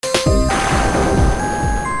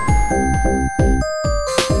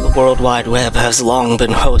The World Wide Web has long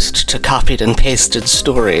been host to copied and pasted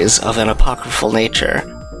stories of an apocryphal nature.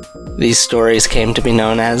 These stories came to be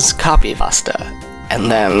known as copypasta, and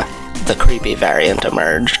then the creepy variant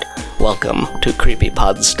emerged. Welcome to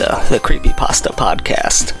Creepypodsta, the Creepypasta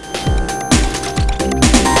podcast.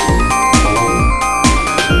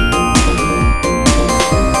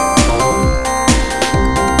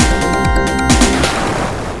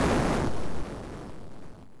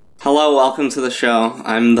 Hello, welcome to the show.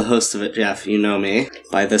 I'm the host of it, Jeff. You know me.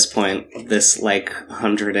 By this point, this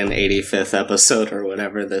 185th episode or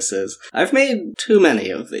whatever this is. I've made too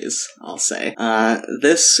many of these, I'll say.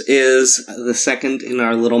 This is the second in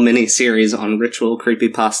our little mini-series on ritual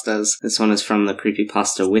creepypastas. This one is from the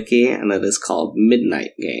Creepypasta Wiki, and it is called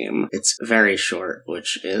Midnight Game. It's very short,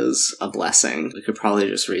 which is a blessing. We could probably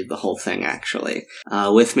just read the whole thing, actually.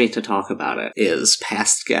 With me to talk about it is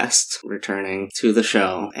past guest returning to the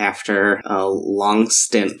show after a long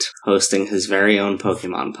stint hosting his very own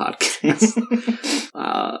Pokemon podcast,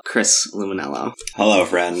 Chris Luminello. Hello,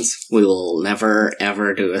 friends. We will never,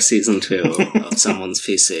 ever do a season 2 of someone's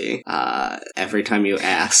PC. Every time you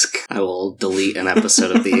ask, I will delete an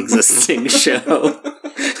episode of the existing show.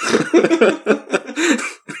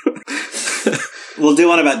 We'll do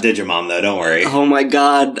one about Digimon, though, don't worry. Oh my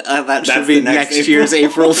god, that should be next year's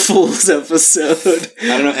April Fool's episode. I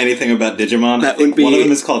don't know anything about Digimon. That would be... One of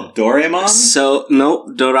them is called Doraemon? So, no,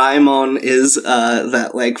 Doraemon is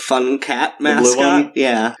that, fun cat mascot. The blue one?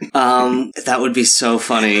 Yeah. That would be so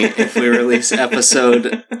funny if we release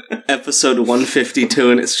episode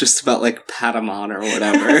 152 and it's just about, Patamon or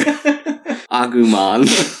whatever.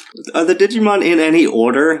 Agumon. Are the Digimon in any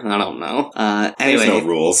order? I don't know. Anyway. There's no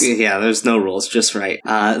rules. Yeah, there's no rules, just right.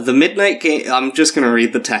 The Midnight Game, I'm just gonna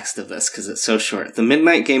read the text of this because it's so short. The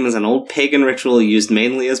Midnight Game is an old pagan ritual used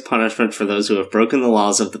mainly as punishment for those who have broken the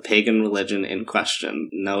laws of the pagan religion in question.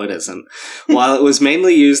 No, it isn't. While it was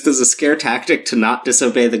mainly used as a scare tactic to not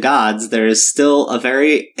disobey the gods, there is still a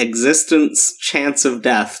very existence chance of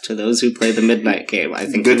death to those who play the Midnight Game. I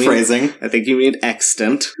think Good phrasing. I think you mean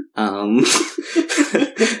extant.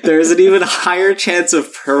 There is an even higher chance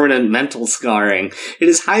of permanent mental scarring. It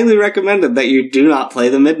is highly recommended that you do not play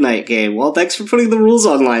the Midnight Game. Well, thanks for putting the rules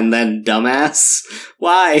online then, dumbass.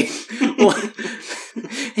 Why?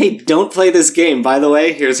 Hey, don't play this game. By the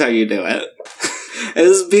way, here's how you do it.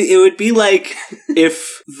 It would be like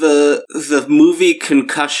if the movie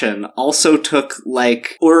Concussion also took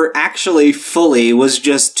or actually fully was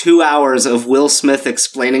just 2 hours of Will Smith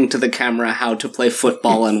explaining to the camera how to play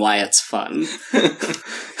football and why it's fun.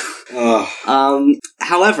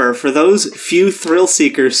 However, for those few thrill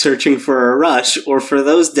seekers searching for a rush, or for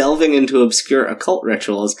those delving into obscure occult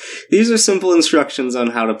rituals, these are simple instructions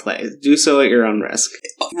on how to play. Do so at your own risk.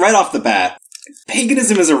 Right off the bat,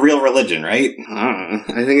 paganism is a real religion, right?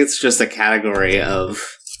 I think it's just a category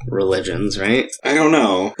of religions, right? I don't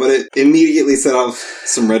know, but it immediately set off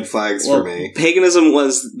some red flags for me. Paganism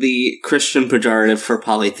was the Christian pejorative for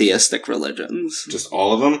polytheistic religions. Just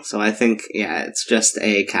all of them? So I think, yeah, it's just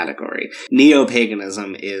a category.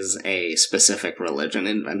 Neo-paganism is a specific religion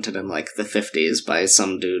invented in, the 50s by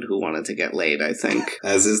some dude who wanted to get laid, I think.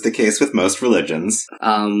 As is the case with most religions.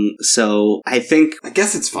 So I think... I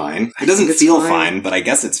guess it's fine. It doesn't feel fine, but I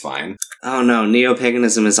guess it's fine. Oh no,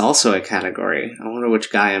 neo-paganism is also a category. I wonder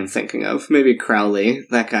which guy I'm thinking of. Maybe Crowley.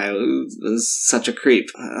 That guy was such a creep,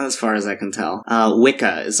 as far as I can tell.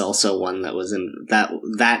 Wicca is also one that was in...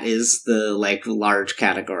 That is the, large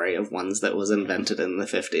category of ones that was invented in the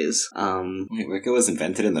 50s. Wait, Wicca was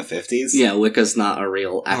invented in the 50s? Yeah, Wicca's not a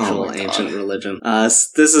real, actual ancient religion.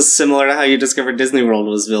 This is similar to how you discovered Disney World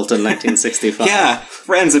was built in 1965. Yeah,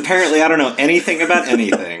 friends, apparently I don't know anything about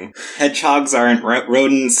anything. Hedgehogs aren't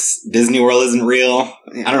rodents, Disney World isn't real.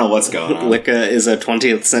 I don't know what's going on. Wicca is a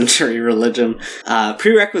 20th century religion.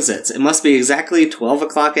 Prerequisites. It must be exactly 12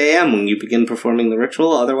 o'clock a.m. when you begin performing the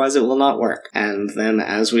ritual, otherwise it will not work. And then,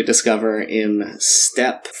 as we discover in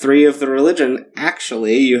step 3 of the religion,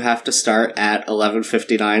 actually, you have to start at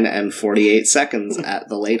 11:59 and 48 seconds at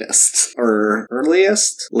the latest. Or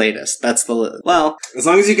earliest? Latest. That's the... Well... As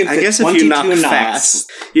long as you can fit, I guess if you knock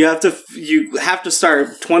fast, you have to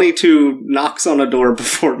start 22 knocks on a door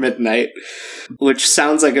before midnight. Which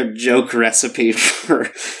sounds like a joke recipe for,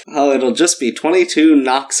 it'll just be 22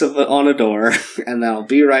 knocks on a door, and that'll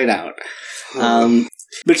be right out.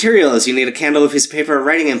 Materials. You need a candle, a piece of paper, a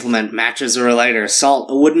writing implement, matches or a lighter,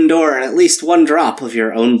 salt, a wooden door, and at least 1 drop of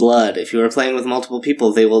your own blood. If you are playing with multiple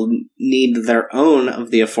people, they will need their own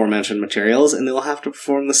of the aforementioned materials, and they will have to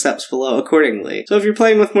perform the steps below accordingly. So if you're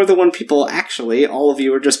playing with more than 1 people, actually, all of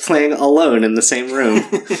you are just playing alone in the same room.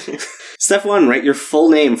 Step 1, write your full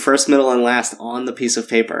name, first, middle, and last on the piece of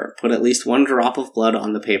paper. Put at least 1 drop of blood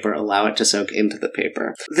on the paper. Allow it to soak into the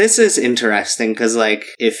paper. This is interesting because, like,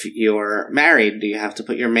 if you're married, do you have to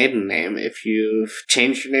put your maiden name? If you've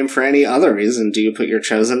changed your name for any other reason, do you put your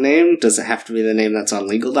chosen name? Does it have to be the name that's on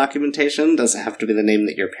legal documentation? Does it have to be the name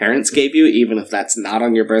that your parents gave you, even if that's not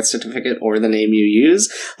on your birth certificate or the name you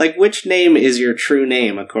use? Like, which name is your true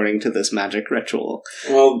name according to this magic ritual?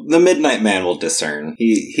 Well, the Midnight Man will discern.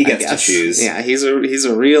 He gets to choose. Yeah, he's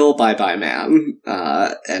a real bye-bye man,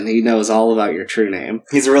 and he knows all about your true name.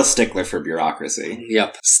 He's a real stickler for bureaucracy.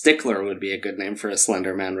 Yep. Stickler would be a good name for a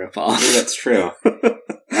Slender Man ripoff. Yeah, that's true.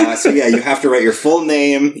 So yeah, you have to write your full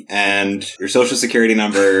name and your social security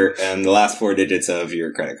number and the last 4 digits of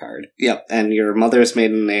your credit card. Yep, and your mother's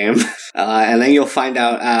maiden name. And then you'll find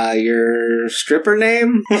out your stripper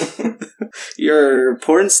name, your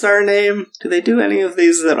porn star name. Do they do any of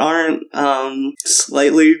these that aren't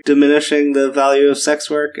slightly diminishing the value of sex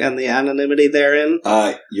work and the anonymity therein?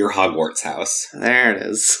 Your Hogwarts house. There it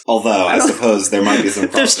is. Although, I suppose there might be some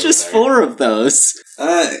crossover. There's just there. 4 of those.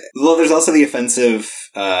 Well, there's also the offensive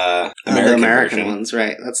American version. Ones,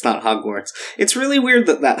 right. That's not Hogwarts. It's really weird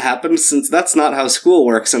that happened, since that's not how school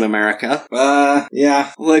works in America.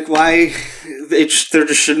 Yeah. Like, why... there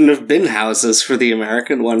just shouldn't have been houses for the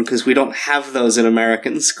American one, because we don't have those in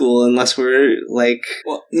American school unless we're, like...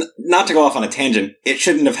 Well, not to go off on a tangent, it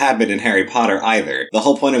shouldn't have happened in Harry Potter either. The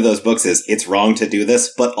whole point of those books is it's wrong to do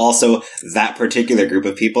this, but also that particular group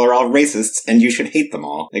of people are all racists, and you should hate them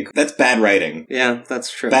all. Like, that's bad writing. Yeah,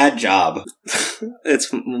 that's true. Bad job.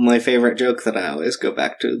 It's my favorite joke that I always go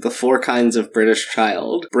back to. The 4 kinds of British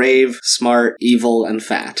child. Brave, smart, evil, and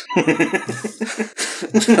fat.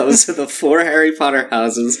 Those are the 4 Harry Potter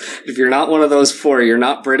houses. If you're not one of those 4, you're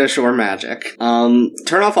not British or magic.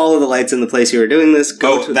 Turn off all of the lights in the place you are doing this.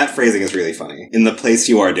 That phrasing is really funny. In the place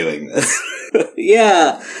you are doing this.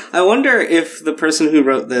 Yeah. I wonder if the person who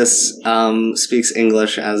wrote this speaks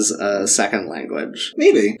English as a second language.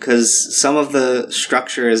 Maybe. Because some of the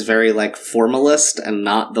structure is very, like, formalist and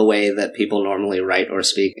not the way that people normally write or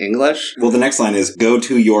speak English. Well, the next line is, go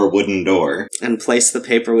to your wooden door. And place the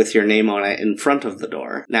paper with your name on it in front of the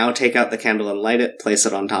door. Now take out the candle and light it, place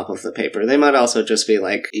it on top of the paper. They might also just be,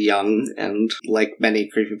 like, young and, like many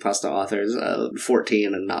creepypasta authors,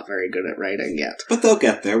 14 and not very good at writing yet. But they'll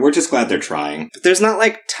get there. We're just glad they're trying. But there's not,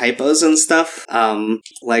 like, typos and stuff,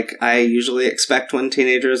 like I usually expect when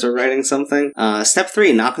teenagers are writing something. Step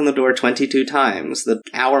 3, knock on the door 22 times. The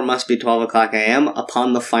hour must be 12 o'clock a.m.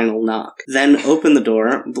 upon the final knock. Then open the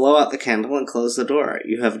door, blow out the candle, and close the door.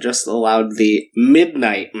 You have just allowed the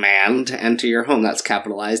Midnight Man to enter your home. That's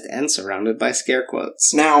capitalized and surrounded by scare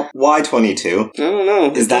quotes. Now, why 22? I don't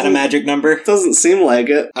know. Is that a magic number? It doesn't seem like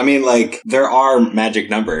it. I mean, like, there are magic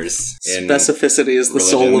numbers in Specificity is the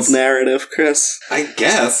soul of narrative, Chris. I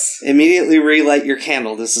guess. Immediately relight your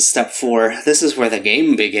candle. This is step 4. This is where the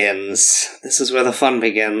game begins. This is where the fun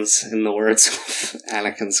begins, in the words of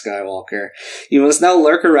Anakin Skywalker. You must now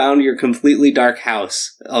lurk around your completely dark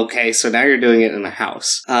house. Okay, so now you're doing it in a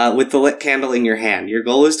house. With the lit candle in your hand. Your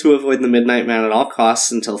goal is to avoid the Midnight Man at all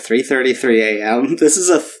costs until 3:33 a.m. This is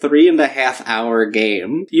a 3.5 hour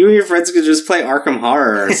game. You and your friends could just play Arkham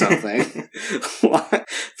Horror or something.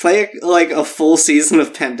 Play, like, a full season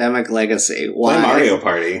of Pandemic Legacy. Why? Play Mario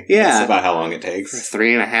Party. Yeah. That's about how long it takes.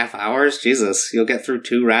 3.5 hours? Jesus, you'll get through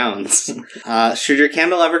 2 rounds. Should your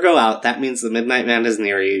candle ever go out, that means the Midnight Man is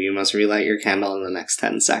near you. You must relight your candle in the next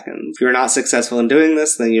 10 seconds. If you are not successful in doing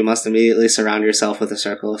this, then you must immediately surround yourself with a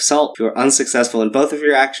circle of salt. If you are unsuccessful in both of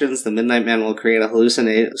your actions, the Midnight Man will create a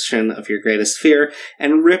hallucination of your greatest fear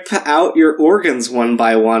and rip out your organs one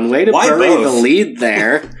by one. Way to bury the lead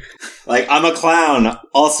there. Like, I'm a clown.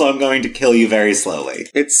 Also, I'm going to kill you very slowly.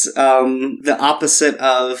 It's the opposite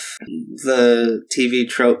of the TV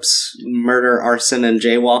tropes murder, arson, and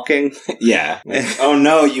jaywalking. Yeah. Oh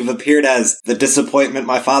no, you've appeared as the disappointment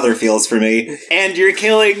my father feels for me, and you're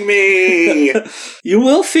killing me! You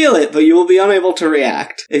will feel it, but you will be unable to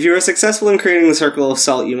react. If you are successful in creating the circle of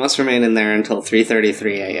salt, you must remain in there until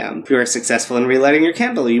 3:33 a.m. If you are successful in relighting your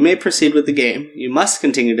candle, you may proceed with the game. You must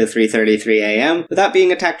continue to 3:33 a.m. without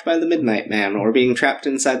being attacked by the Midnight Man or being trapped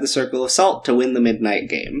inside the circle of salt to win the midnight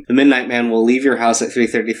game. The Midnight Man will leave your house at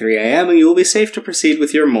 3:33 a.m. and you will be safe to proceed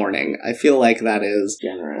with your morning. I feel like that is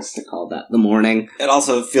generous to call that the morning. It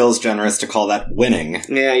also feels generous to call that winning.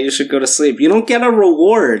 Yeah, you should go to sleep. You don't get a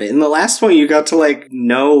reward. In the last one, you got to, like,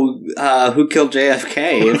 know who killed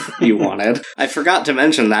JFK if you wanted. I forgot to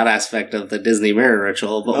mention that aspect of the Disney Mirror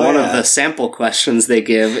Ritual, but one of the sample questions they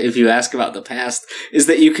give if you ask about the past is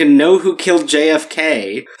that you can know who killed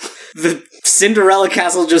JFK. The Cinderella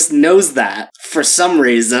Castle just knows that for some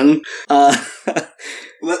reason.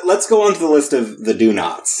 Let's go on to the list of the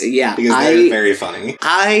do-nots. Yeah. Because they're very funny.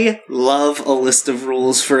 I love a list of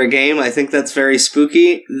rules for a game. I think that's very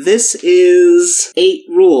spooky. This is 8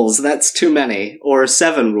 rules. That's too many. Or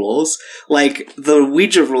 7 rules. Like, the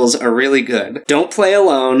Ouija rules are really good. Don't play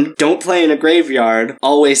alone. Don't play in a graveyard.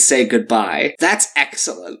 Always say goodbye. That's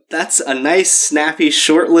excellent. That's a nice, snappy,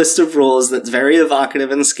 short list of rules that's very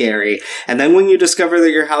evocative and scary. And then when you discover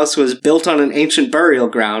that your house was built on an ancient burial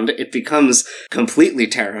ground, it becomes completely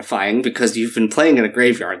terrifying because you've been playing in a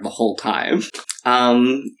graveyard the whole time.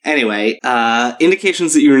 Anyway,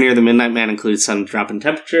 indications that you were near the Midnight Man include sudden drop in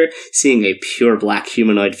temperature, seeing a pure black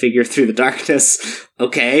humanoid figure through the darkness.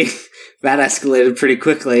 Okay. That escalated pretty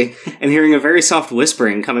quickly, and hearing a very soft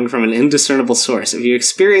whispering coming from an indiscernible source. If you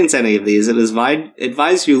experience any of these, it is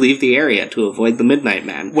advised you leave the area to avoid the Midnight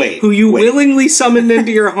Man. Wait. Who you willingly summoned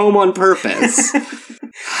into your home on purpose.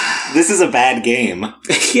 This is a bad game.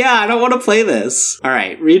 Yeah, I don't want to play this.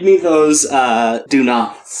 Alright, read me those,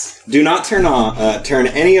 do-nots. Do not turn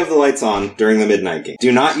any of the lights on during the midnight game.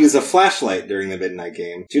 Do not use a flashlight during the midnight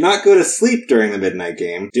game. Do not go to sleep during the midnight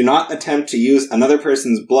game. Do not attempt to use another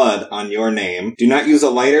person's blood on your name. Do not use a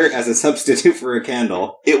lighter as a substitute for a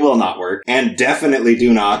candle. It will not work. And definitely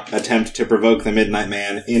do not attempt to provoke the Midnight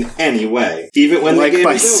Man in any way. Even when like the game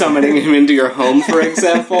by is over. summoning him into your home, for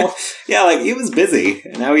example? Yeah, like he was busy,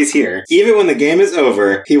 and now he's here. Even when the game is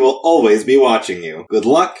over, he will always be watching you. Good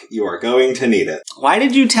luck, you are going to need it. Why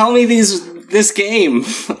did you tell me this game?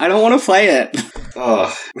 I don't want to play it.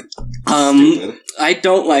 Ugh. Stupid. I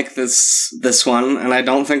don't like this one, and I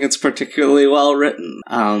don't think it's particularly well written.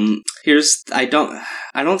 I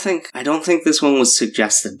don't think this one was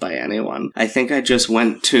suggested by anyone. I think I just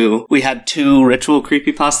we had 2 ritual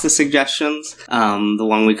creepypasta suggestions, the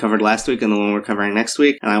one we covered last week and the one we're covering next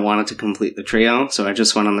week, and I wanted to complete the trio, so I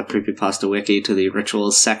just went on the creepypasta wiki to the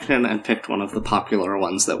rituals section and picked one of the popular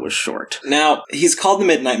ones that was short. Now, he's called the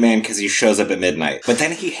Midnight Man because he shows up at midnight, but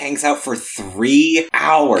then he hangs out for 3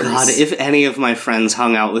 hours. God, if any of my friends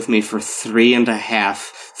hung out with me for 3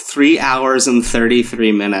 hours and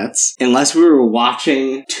 33 minutes, unless we were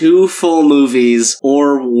watching 2 full movies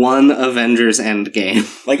or 1 Avengers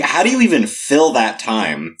Endgame. Like, how do you even fill that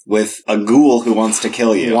time with a ghoul who wants to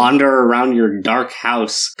kill you? Wander around your dark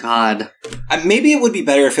house. God. Maybe it would be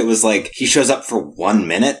better if it was like, he shows up for 1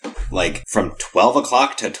 minute, like, from 12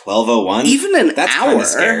 o'clock to 12:01. Even an That's hour? That's kind of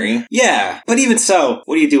scary. Yeah, but even so,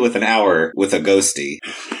 what do you do with an hour with a ghosty?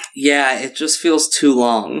 Yeah, it just feels too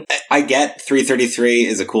long. I get 3:33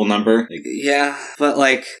 is a cool number. Yeah, but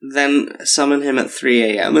then summon him at 3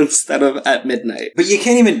 a.m. instead of at midnight. But you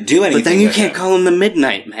can't even do anything. But then you can't call him the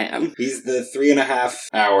Midnight Man. He's the 3.5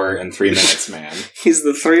 hour and 3 minutes man. He's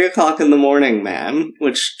the 3 o'clock in the morning man,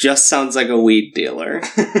 which just sounds like a weed dealer.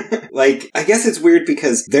 Like, I guess it's weird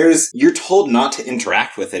because you're told not to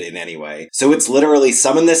interact with it in any way. So it's literally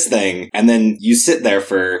summon this thing, and then you sit there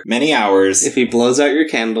for many hours. If he blows out your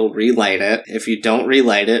candle, relight it. If you don't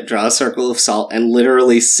relight it, draw a circle of salt and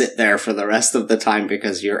literally sit there for the rest of the time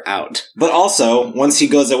because you're out. But also, once he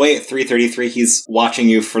goes away at 3:33, he's watching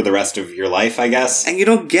you for the rest of your life, I guess. And you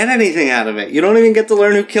don't get anything out of it. You don't even get to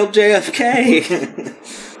learn who killed JFK.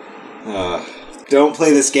 Don't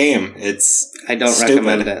play this game. I don't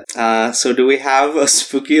recommend it. So do we have a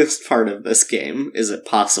spookiest part of this game? Is it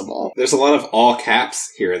possible? There's a lot of all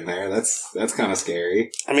caps here and there. That's kind of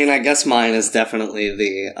scary. I mean, I guess mine is definitely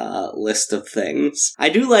the list of things. I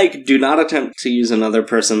do like, do not attempt to use another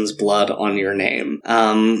person's blood on your name.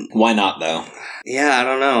 Why not, though? Yeah, I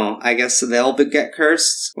don't know. I guess they'll get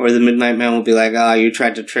cursed, or the Midnight Man will be like, you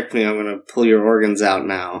tried to trick me, I'm gonna pull your organs out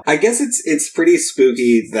now. I guess it's pretty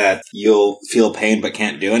spooky that you'll feel pain but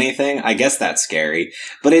can't do anything. I guess that's scary.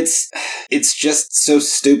 But it's just so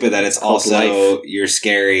stupid that it's also your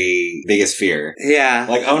scary biggest fear. Yeah.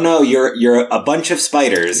 Like, oh no, you're a bunch of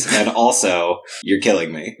spiders, and also, you're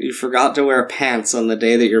killing me. You forgot to wear pants on the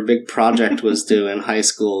day that your big project was due in high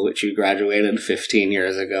school, which you graduated 15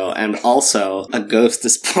 years ago, and also, a ghost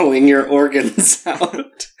is pulling your organs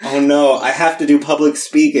out. Oh no, I have to do public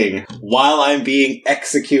speaking while I'm being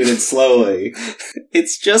executed slowly.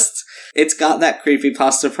 It's got that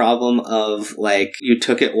creepypasta problem of, like, you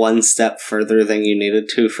took it one step further than you needed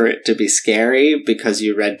to for it to be scary because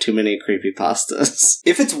you read too many creepypastas.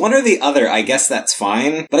 If it's one or the other, I guess that's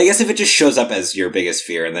fine. But I guess if it just shows up as your biggest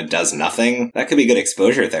fear and then does nothing, that could be good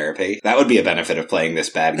exposure therapy. That would be a benefit of playing this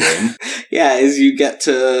bad game. Yeah, is you get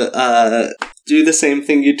to, do the same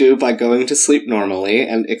thing you do by going to sleep normally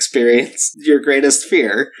and experience your greatest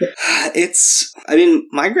fear.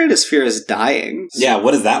 My greatest fear is dying. Yeah,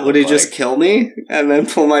 what does that look Would he like? just kill me and then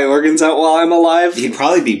pull my organs out while I'm alive? He'd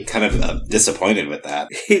probably be kind of disappointed with that.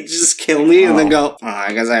 He'd just kill me and then go,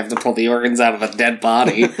 I guess I have to pull the organs out of a dead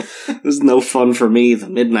body. It was no fun for me, the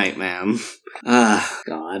Midnight Man.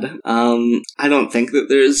 God. I don't think that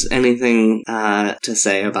there's anything to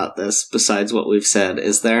say about this besides what we've said,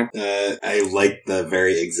 is there? I like the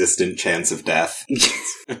very existent chance of death.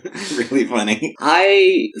 Really funny.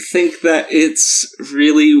 I think that it's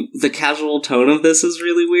really, the casual tone of this is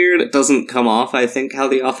really weird. It doesn't come off, I think, how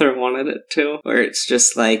the author wanted it to. Where it's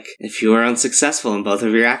just like, if you are unsuccessful in both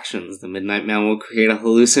of your actions, the Midnight Man will create a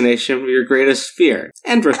hallucination of your greatest fear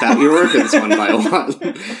and rip out your organs one by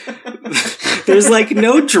one. There's like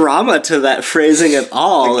no drama to that phrasing at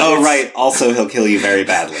all. Like, right. Also, he'll kill you very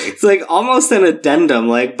badly. It's like almost an addendum,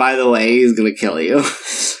 like, by the way, he's gonna kill you.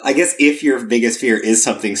 I guess if your biggest fear is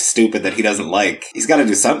something stupid that he doesn't like, he's gotta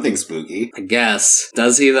do something spooky. I guess.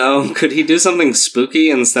 Does he, though? Could he do something spooky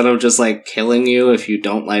instead of just, like, killing you if you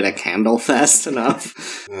don't light a candle fast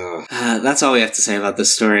enough? That's all we have to say about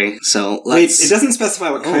this story, so let's... Wait, it doesn't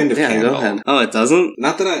specify what kind of candle. Go ahead. Oh, it doesn't?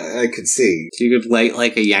 Not that I could see. You could light,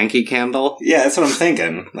 like, a Yankee candle? Yeah, that's what I'm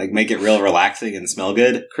thinking. Like, make it real relaxing and smell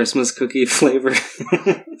good. Christmas cookie flavor.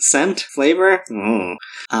 Scent? Flavor?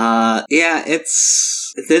 Yeah,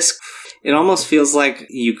 it's... This... It almost feels like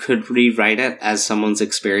you could rewrite it as someone's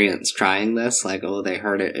experience trying this. Like, oh, they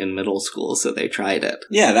heard it in middle school, so they tried it.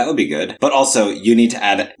 Yeah, that would be good. But also, you need to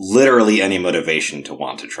add literally any motivation to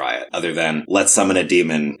want to try it, other than let's summon a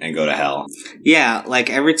demon and go to hell. Yeah,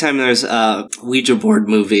 like every time there's a Ouija board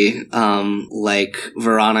movie, like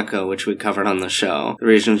Veronica, which we covered on the show, the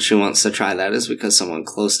reason she wants to try that is because someone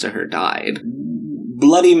close to her died.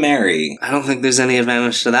 Bloody Mary. I don't think there's any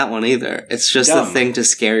advantage to that one either. It's just Dumb. a thing to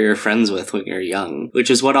scare your friends with when you're young, which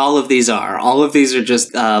is what all of these are. All of these are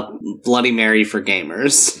just Bloody Mary for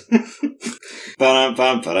gamers.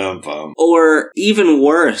 Ba-dum-bum. Or even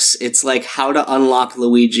worse, it's like how to unlock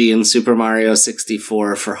Luigi in Super Mario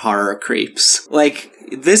 64 for horror creeps. Like,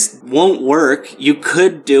 this won't work. You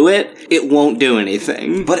could do it. It won't do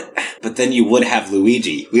anything. But then you would have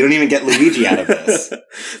Luigi. We don't even get Luigi out of this.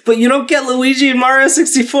 But you don't get Luigi in Mario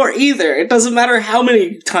 64 either. It doesn't matter how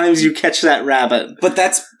many times you catch that rabbit. But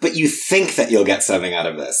you think that you'll get something out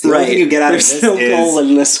of this. The only thing you get out of this no goal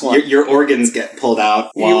in this one. Your organs get pulled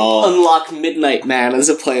out while... You unlock Midnight Man as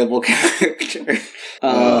a playable character.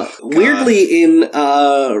 Weirdly, in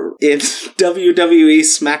WWE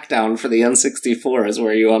SmackDown for the N64 is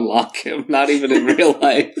where you unlock him, not even in real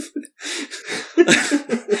life.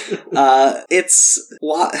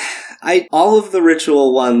 All of the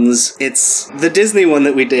ritual ones, it's the Disney one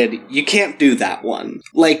that we did, you can't do that one.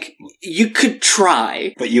 Like, you could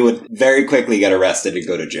try. But you would very quickly get arrested and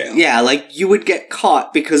go to jail. Yeah, like, you would get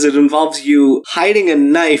caught because it involves you hiding a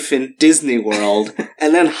knife in Disney World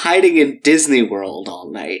and then hiding in Disney World all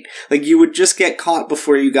night. Like, you would just get caught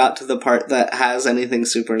before you got to the part that has anything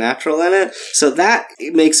supernatural in it. So that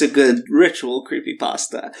makes a good ritual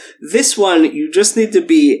creepypasta. This one, you just need to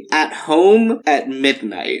be at home at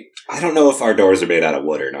midnight. I don't know if our doors are made out of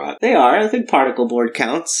wood or not. They are. I think particle board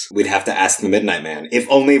counts. We'd have to ask the Midnight Man. If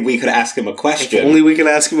only we could ask him a question. If only we could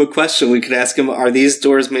ask him a question. We could ask him, are these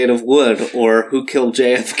doors made of wood? Or who killed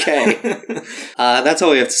JFK? That's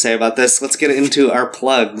all we have to say about this. Let's get into our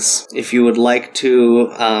plugs. If you would like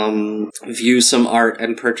to view some art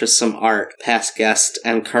and purchase some art, past guest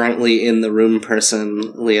and currently in the room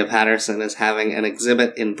person, Leah Patterson, is having an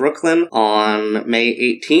exhibit in Brooklyn on May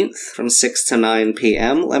 18th from 6 to 9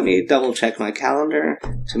 p.m. Let me double check my calendar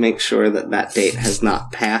to make sure that that date has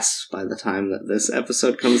not passed by the time that this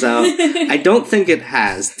episode comes out. I don't think it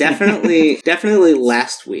has. Definitely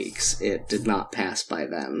last week's it did not pass by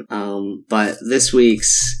then. But this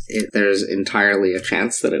week's, there's entirely a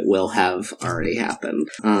chance that it will have already happened.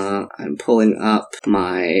 I'm pulling up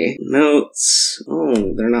my notes.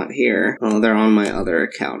 Oh, they're not here. Oh, they're on my other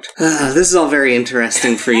account. This is all very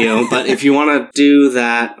interesting for you, but if you want to do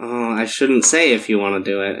that, I shouldn't say if you want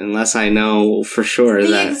to do it, unless I know for sure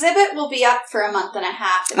the exhibit will be up for a month and a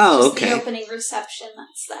half. It's just the opening reception,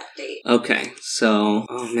 that's that date. Okay, so,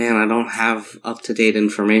 oh man, I don't have up-to-date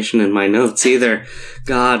information in my notes either.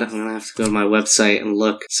 God, I'm gonna have to go to my website and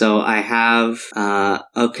look. So I have,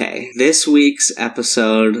 this week's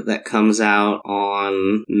episode that comes out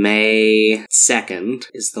on May 2nd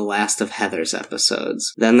is the last of Heather's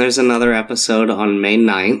episodes. Then there's another episode on May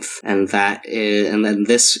 9th, and then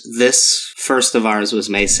this this first of ours was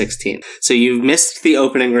May 16th. So you missed the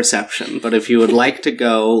opening reception, but if you would like to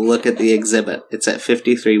go look at the exhibit, it's at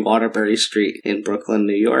 53 Waterbury Street in Brooklyn,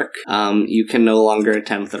 New York. You can no longer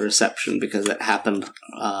attempt the reception because it happened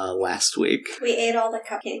last week. We ate all the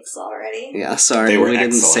cupcakes already. Yeah, sorry, we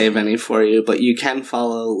didn't save any for you, but you can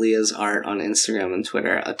follow Leah's art on Instagram and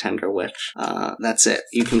Twitter, A Tender Witch. That's it.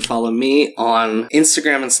 You can follow me on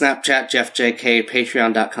Instagram and Snapchat, JeffJK,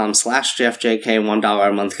 patreon.com/JeffJK. $1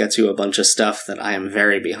 a month gets you a bunch of stuff that I am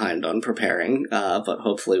very behind on preparing, but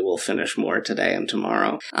hopefully we'll finish more today and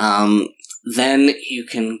tomorrow. Then you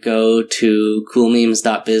can go to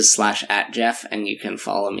coolmemes.biz/@Jeff and you can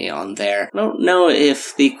follow me on there. I don't know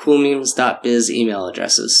if the coolmemes.biz email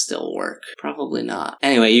addresses still work. Probably not.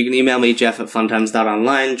 Anyway, you can email me,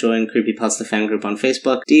 jeff@funtimes.online, join Creepypasta fan group on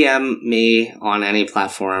Facebook, DM me on any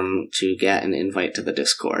platform to get an invite to the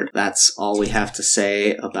Discord. That's all we have to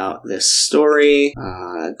say about this story.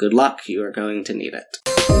 Good luck. You are going to need it.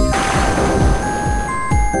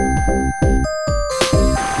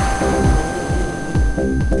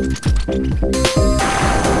 Thank you.